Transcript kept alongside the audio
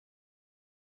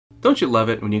Don't you love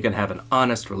it when you can have an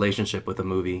honest relationship with a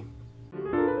movie?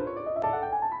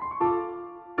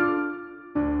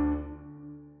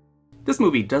 This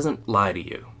movie doesn't lie to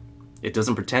you. It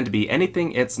doesn't pretend to be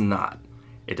anything it's not.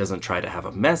 It doesn't try to have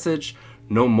a message,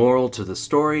 no moral to the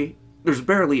story. There's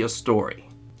barely a story.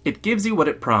 It gives you what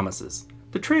it promises.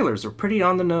 The trailers are pretty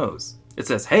on the nose. It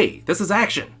says, hey, this is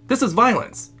action. This is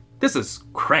violence. This is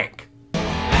crank.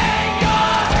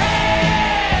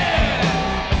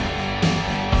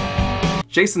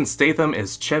 Jason Statham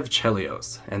is Chev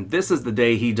Chelios, and this is the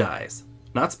day he dies.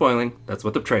 Not spoiling, that's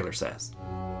what the trailer says.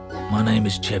 My name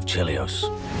is Chev Chelios,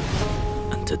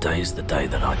 and today is the day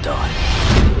that I die.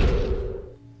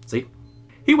 See?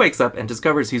 He wakes up and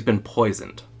discovers he's been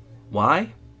poisoned.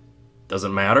 Why?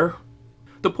 Doesn't matter.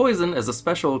 The poison is a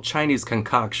special Chinese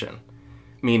concoction,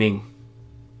 meaning,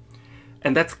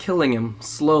 and that's killing him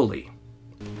slowly.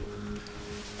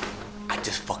 I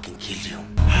just fucking killed you.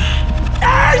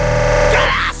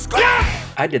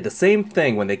 I did the same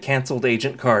thing when they canceled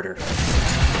Agent Carter.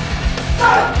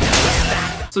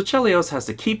 So Chelios has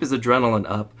to keep his adrenaline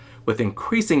up with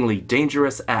increasingly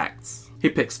dangerous acts. He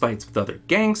picks fights with other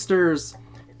gangsters,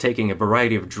 taking a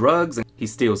variety of drugs, and he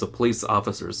steals a police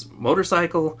officer's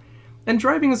motorcycle, and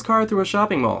driving his car through a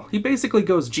shopping mall. He basically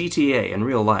goes GTA in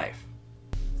real life.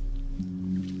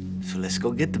 So let's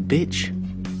go get the bitch.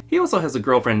 He also has a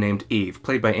girlfriend named Eve,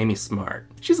 played by Amy Smart.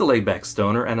 She's a laid-back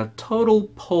stoner and a total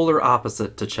polar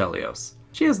opposite to Chelios.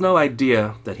 She has no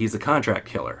idea that he's a contract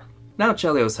killer. Now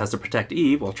Chelios has to protect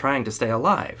Eve while trying to stay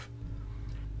alive.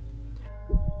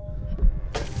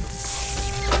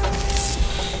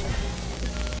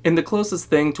 In the closest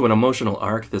thing to an emotional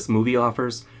arc this movie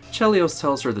offers, Chelios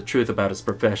tells her the truth about his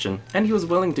profession, and he was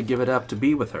willing to give it up to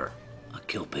be with her. I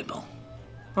kill people.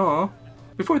 Aww.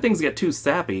 Before things get too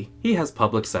sappy, he has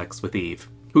public sex with Eve,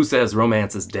 who says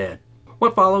romance is dead.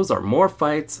 What follows are more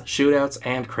fights, shootouts,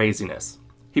 and craziness.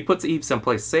 He puts Eve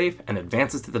someplace safe and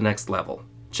advances to the next level.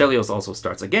 Chelios also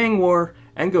starts a gang war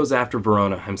and goes after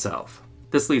Verona himself.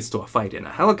 This leads to a fight in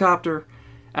a helicopter.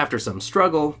 After some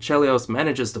struggle, Chelios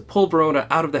manages to pull Verona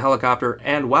out of the helicopter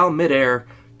and, while midair,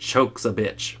 chokes a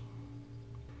bitch.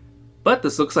 But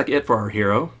this looks like it for our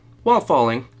hero. While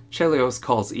falling, Chelios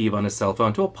calls Eve on his cell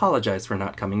phone to apologize for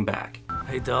not coming back.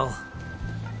 Hey, doll.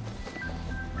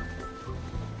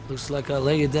 Looks like I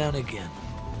lay you down again.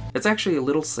 It's actually a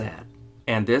little sad,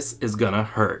 and this is gonna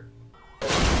hurt.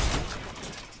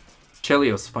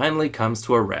 Chelios finally comes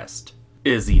to a rest.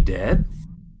 Is he dead?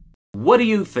 What do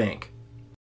you think?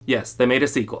 Yes, they made a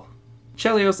sequel.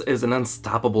 Chelios is an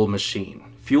unstoppable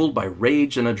machine, fueled by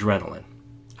rage and adrenaline.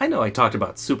 I know I talked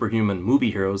about superhuman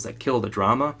movie heroes that kill the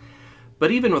drama, but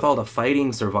even with all the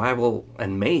fighting, survival,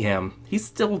 and mayhem, he's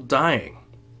still dying.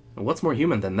 And what's more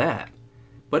human than that?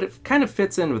 But it kind of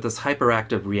fits in with this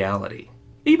hyperactive reality.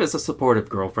 Eve is a supportive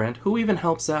girlfriend who even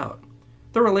helps out.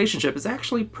 The relationship is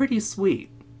actually pretty sweet.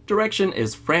 Direction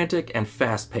is frantic and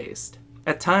fast-paced.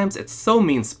 At times, it's so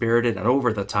mean-spirited and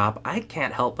over-the-top, I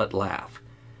can't help but laugh.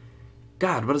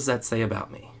 God, what does that say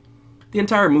about me? The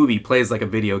entire movie plays like a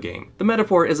video game. The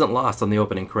metaphor isn't lost on the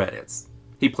opening credits.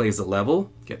 He plays a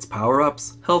level, gets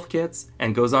power-ups, health kits,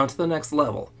 and goes on to the next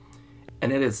level.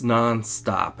 And it is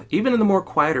non-stop. Even in the more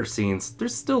quieter scenes,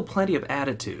 there's still plenty of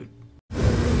attitude.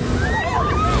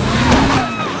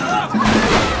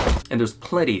 And there's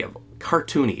plenty of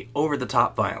cartoony,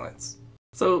 over-the-top violence.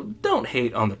 So don't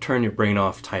hate on the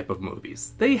turn-your-brain-off type of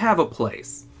movies. They have a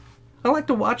place. I like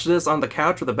to watch this on the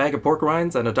couch with a bag of pork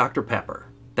rinds and a Dr. Pepper.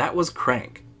 That was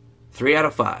crank. 3 out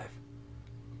of 5.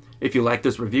 If you like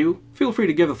this review, feel free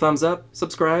to give a thumbs up,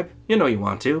 subscribe, you know you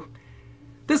want to.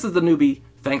 This is theNewBee,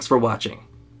 thanks for watching.